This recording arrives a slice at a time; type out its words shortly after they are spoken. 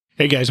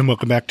Hey guys, and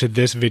welcome back to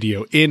this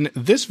video. In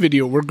this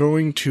video, we're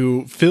going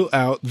to fill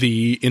out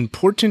the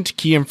important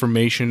key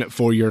information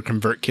for your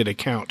Convertkit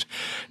account.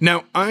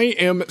 Now, I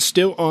am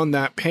still on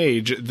that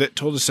page that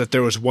told us that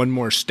there was one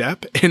more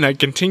step, and I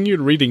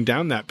continued reading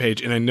down that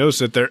page, and I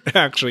noticed that there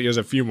actually is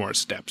a few more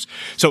steps.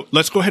 So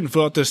let's go ahead and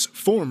fill out this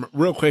form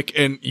real quick,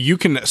 and you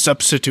can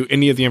substitute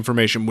any of the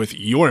information with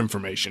your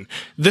information.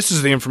 This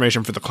is the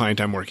information for the client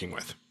I'm working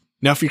with.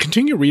 Now, if you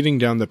continue reading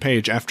down the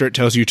page after it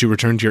tells you to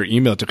return to your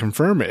email to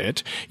confirm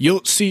it,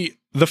 you'll see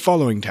the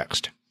following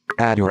text.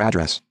 Add your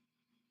address.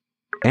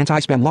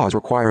 Anti-spam laws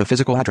require a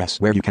physical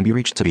address where you can be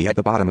reached to be at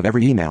the bottom of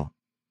every email.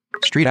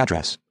 Street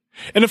address.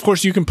 And of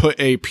course, you can put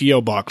a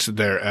P.O. box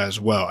there as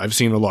well. I've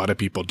seen a lot of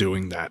people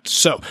doing that.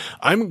 So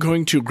I'm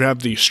going to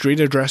grab the street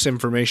address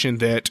information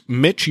that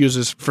Mitch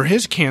uses for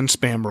his canned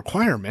spam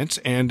requirements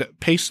and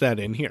paste that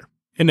in here.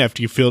 And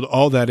after you filled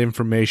all that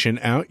information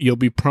out, you'll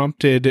be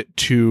prompted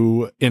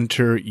to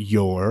enter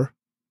your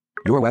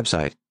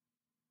website.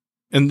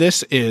 And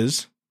this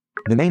is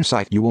the main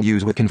site you will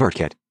use with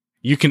Convertkit.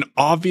 You can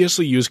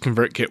obviously use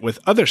Convertkit with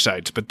other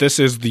sites, but this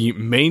is the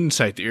main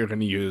site that you're going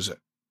to use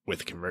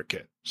with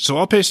Convertkit. So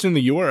I'll paste in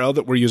the URL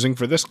that we're using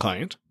for this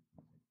client.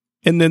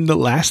 And then the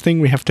last thing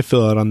we have to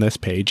fill out on this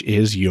page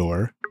is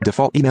your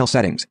default email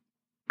settings.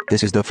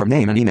 This is the from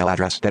name and email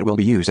address that will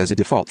be used as a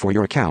default for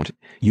your account.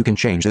 You can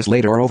change this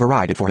later or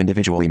override it for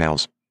individual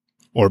emails.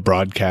 Or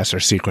broadcasts or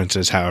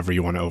sequences, however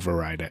you want to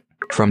override it.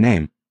 From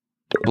name.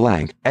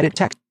 Blank. Edit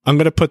text. I'm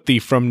going to put the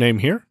from name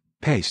here.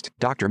 Paste.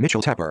 Dr.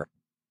 Mitchell Tepper.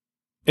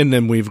 And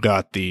then we've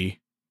got the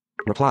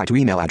reply to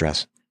email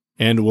address.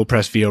 And we'll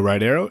press VO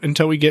right arrow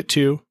until we get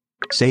to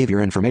save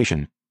your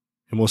information.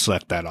 And we'll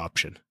select that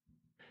option.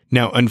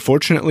 Now,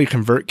 unfortunately,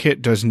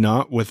 Convertkit does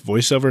not, with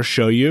VoiceOver,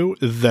 show you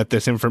that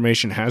this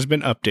information has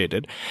been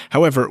updated.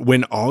 However,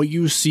 when all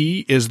you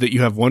see is that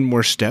you have one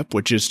more step,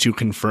 which is to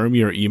confirm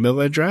your email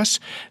address,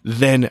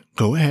 then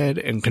go ahead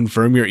and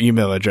confirm your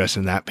email address,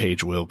 and that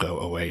page will go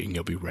away, and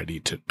you'll be ready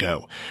to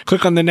go.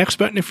 Click on the next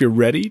button if you're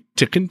ready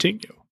to continue.